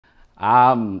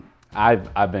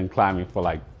I've been climbing for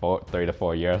like 3 to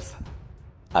 4 years.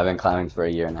 I've been climbing for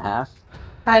 1.5 years.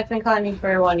 I've been climbing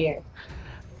for 1 year.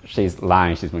 She's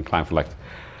lying. She's been climbing for like.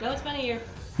 No, it's been a year.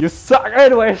 You suck.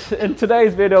 Anyways, in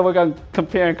today's video, we're gonna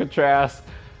compare and contrast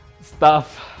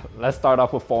stuff. Let's start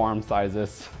off with forearm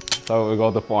sizes. So we'll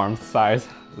go to forearm size.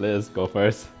 Liz, go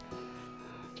first.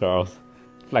 Charles,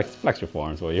 flex your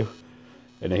forearms, will you?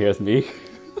 And then here's me.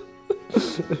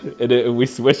 And then we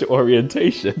switch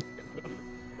orientation.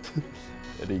 And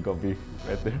then you gonna be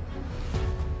right there.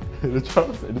 And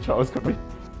the Charles coming.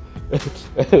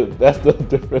 That's the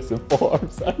difference in forearm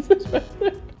sizes right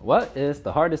there. What is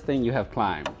the hardest thing you have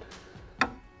climbed?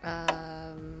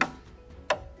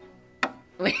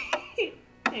 Wait,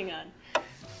 hang on.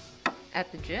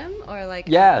 At the gym or like?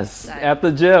 Yes, at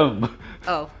the gym.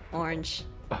 Oh, orange.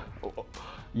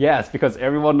 Yes, because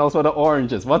everyone knows what an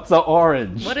orange is. What's an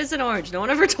orange? What is an orange? No one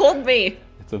ever told me.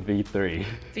 It's a V3.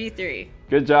 V3.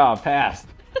 Good job, passed.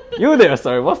 You there,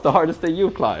 sir. What's the hardest thing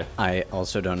you've climbed? I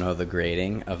also don't know the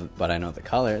grading but I know the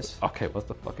colors. Okay, what's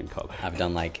the fucking color? I've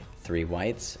done like 3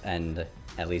 whites and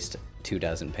at least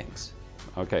 24 pinks.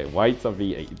 Okay, whites are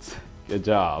V8s. Good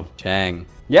job. Chang,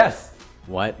 Yes,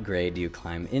 what grade do you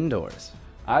climb indoors?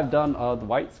 I've done the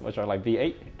whites, which are like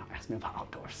V8. Don't ask me about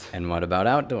outdoors. And what about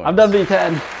outdoors? I've done V10.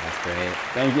 That's great.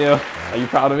 Thank you. Are you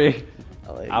proud of me?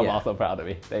 I'm Yeah. also proud of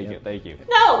me. Thank you, thank you.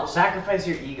 No! Sacrifice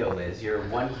your ego, Liz. You're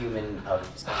one human of...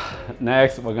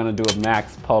 Next, we're gonna do a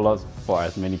max polos for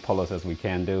as many polos as we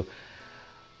can do.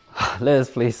 Liz,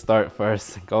 please start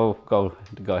first. Go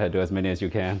ahead, do as many as you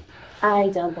can. I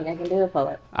don't think I can do a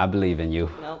pull-up. I believe in you.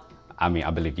 Nope. I mean,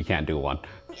 I believe you can't do one.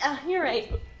 Yeah, you're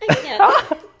right. I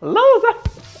can't. Loser!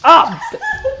 Ah!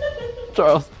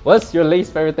 Charles, what's your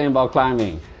least favorite thing about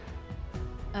climbing?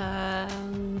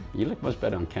 You look much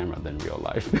better on camera than real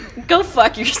life. Go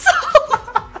fuck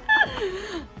yourself.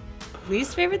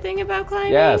 Least favorite thing about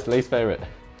climbing? Yes, least favorite.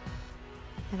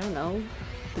 I don't know.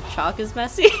 The chalk is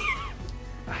messy.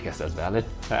 I guess that's valid.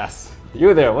 Pass.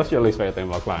 You there, what's your least favorite thing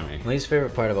about climbing? My least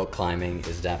favorite part about climbing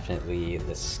is definitely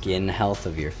the skin health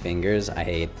of your fingers. I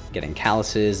hate getting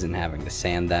calluses and having to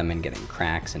sand them and getting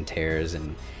cracks and tears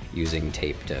and using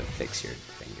tape to fix your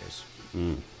fingers.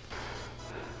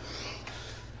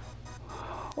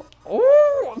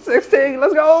 Oh, 16,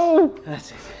 let's go!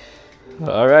 That's it.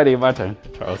 Alrighty, my turn.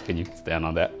 Charles, can you stand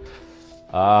on that?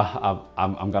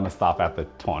 I'm gonna stop at the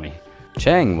 20.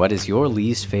 Chang, what is your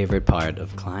least favorite part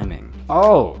of climbing?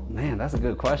 Oh, man, that's a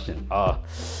good question.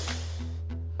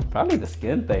 Probably the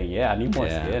skin thing. Yeah, I need more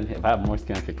skin. If I have more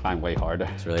skin, I could climb way harder.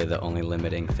 It's really the only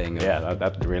limiting thing of Yeah,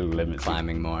 that really limits me.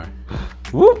 climbing more.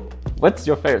 Whoop! What's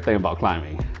your favorite thing about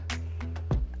climbing?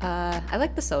 I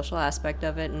like the social aspect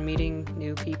of it and meeting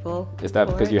new people. Is that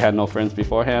because you had no friends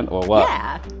beforehand or what?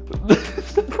 Yeah.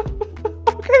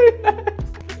 Okay.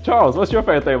 Charles, what's your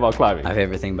favorite thing about climbing? My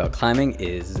favorite thing about climbing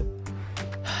is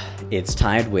it's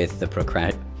tied with the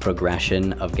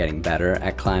progression of getting better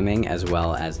at climbing as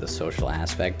well as the social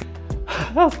aspect.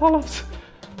 That's pull-ups.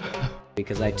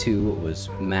 Because I too was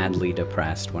madly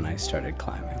depressed when I started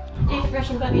climbing. Hey,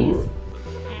 progression buddies.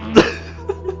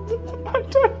 My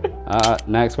turn.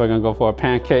 Next, we're gonna go for a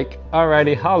pancake.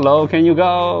 Alrighty, how low can you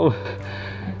go?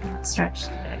 I'm not stretched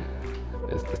today.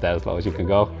 Is that as low as you can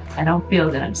go? I don't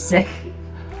feel that I'm sick.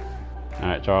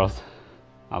 Alright, Charles.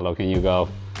 How low can you go?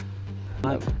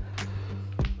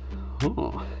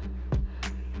 Oh.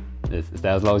 Is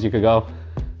that as low as you could go?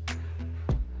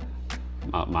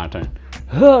 My turn.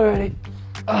 Alrighty.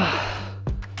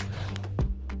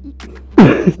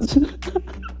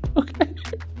 Okay.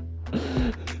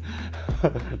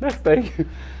 Next thing.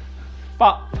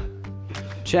 Pop.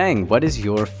 Chang, what is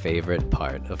your favorite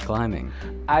part of climbing?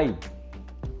 I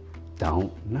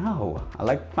don't know. I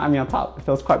like climbing on top. It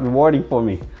feels quite rewarding for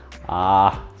me.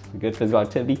 Good physical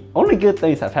activity. Only good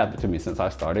things have happened to me since I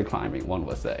started climbing, one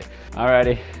would say.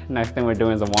 Alrighty, next thing we're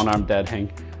doing is a one-arm dead hang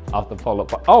off the pull-up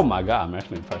bar. Oh my God, I'm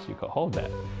actually impressed you could hold that.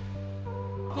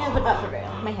 Yeah, but not for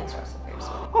real. My hands are also very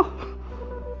small.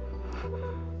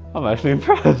 I'm actually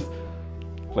impressed.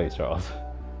 Please, Charles.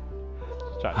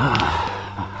 Try.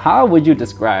 How would you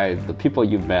describe the people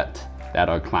you've met that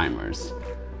are climbers?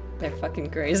 They're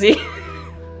fucking crazy.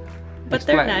 But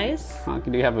they're Explain. nice.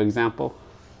 Do you have an example?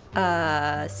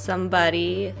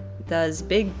 Somebody does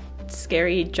big,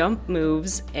 scary jump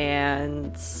moves,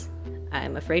 and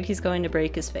I'm afraid he's going to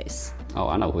break his face. Oh,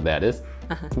 I know who that is.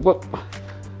 What?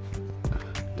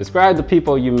 Describe the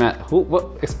people you met.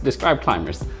 Describe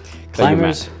climbers. that you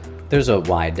Climbers, met. there's a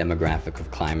wide demographic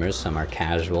of climbers. Some are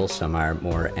casual, some are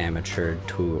more amateur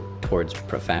towards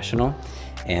professional.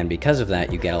 And because of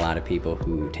that, you get a lot of people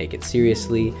who take it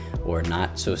seriously or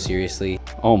not so seriously.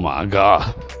 Oh my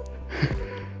God.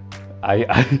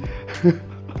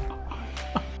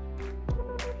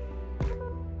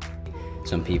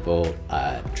 Some people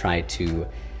try to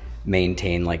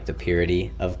maintain like the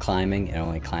purity of climbing and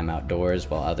only climb outdoors,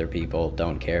 while other people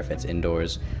don't care if it's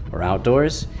indoors or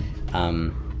outdoors.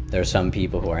 There are some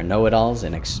people who are know-it-alls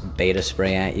and beta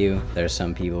spray at you. There are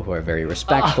some people who are very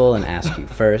respectful and ask you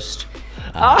first.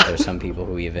 There are some people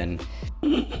who even...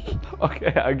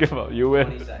 Okay, I give up. You win.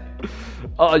 20 seconds.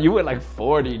 Oh, you win like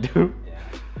 40, dude. Yeah.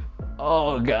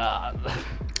 Oh God.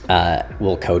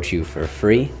 We'll coach you for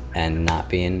free and not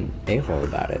be an a-hole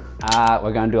about it.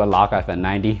 We're gonna do a lock-off at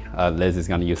 90. Liz is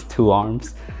gonna use 2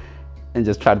 arms and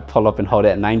just try to pull up and hold it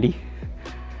at 90.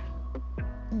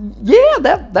 Yeah,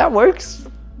 that works.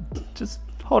 Just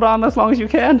hold on as long as you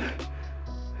can.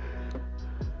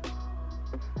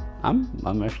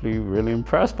 I'm actually really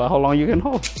impressed by how long you can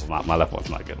hold. My left one's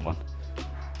not a good one.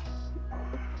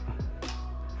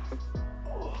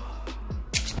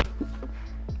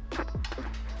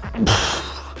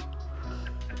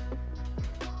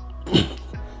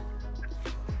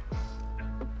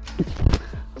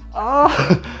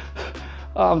 Oh,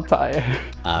 I'm tired.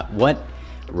 What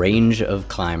range of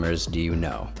climbers do you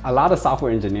know? A lot of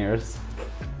software engineers.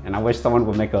 And I wish someone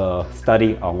would make a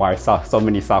study on why so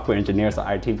many software engineers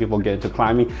or IT people get into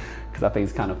climbing, because I think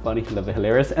it's kind of funny, a little bit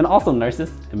hilarious. And also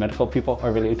nurses and medical people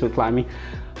are really into climbing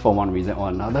for one reason or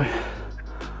another.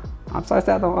 Besides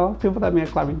that, though, people that make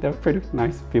climbing, they're pretty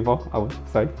nice people, I would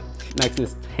say. Next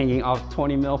is hanging off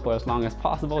 20 mil for as long as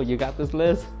possible. You got this,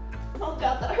 Liz? Oh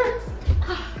God, that hurts.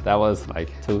 That was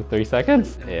like 2-3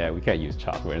 seconds. Yeah, we can't use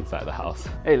chalk. We're inside the house.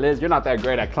 Hey Liz, you're not that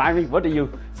great at climbing. What do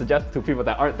you suggest to people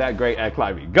that aren't that great at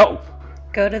climbing? Go!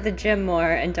 Go to the gym more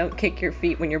and don't kick your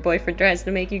feet when your boyfriend tries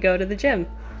to make you go to the gym.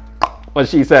 What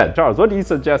she said. Charles, what do you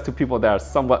suggest to people that are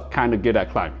somewhat kind of good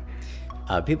at climbing?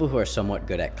 People who are somewhat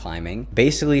good at climbing,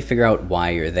 basically figure out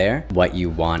why you're there, what you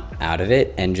want out of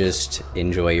it, and just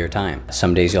enjoy your time.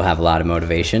 Some days you'll have a lot of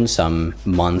motivation, some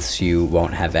months you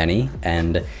won't have any,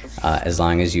 and as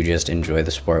long as you just enjoy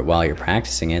the sport while you're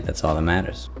practicing it, that's all that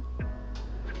matters.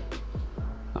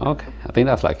 Okay, I think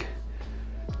that's like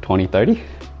 20-30.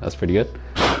 That's pretty good.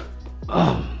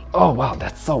 Oh wow,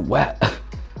 that's so wet.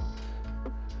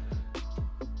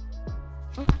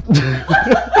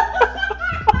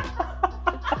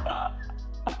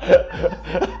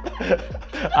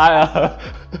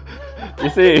 You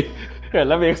see, here,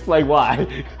 let me explain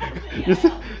why.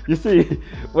 You see,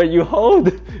 when you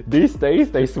hold these things,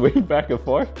 they swing back and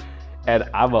forth, and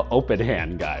I'm an open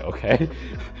hand guy, okay?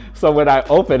 So when I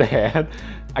open hand,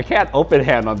 I can't open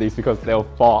hand on these because they'll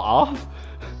fall off.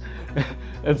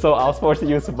 And so I was forced to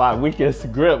use my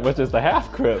weakest grip, which is the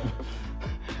half grip.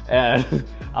 And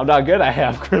I'm not good at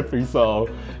half gripping, so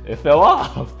it fell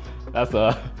off.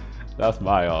 That's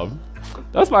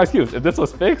my excuse. If this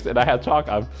was fixed and I had chalk,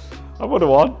 I would have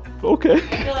won. Okay. I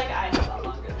feel like I know that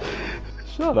longer than you.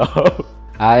 Shut up.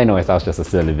 Anyways, that was just a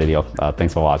silly video.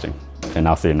 Thanks for watching, and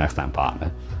I'll see you next time,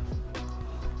 partner.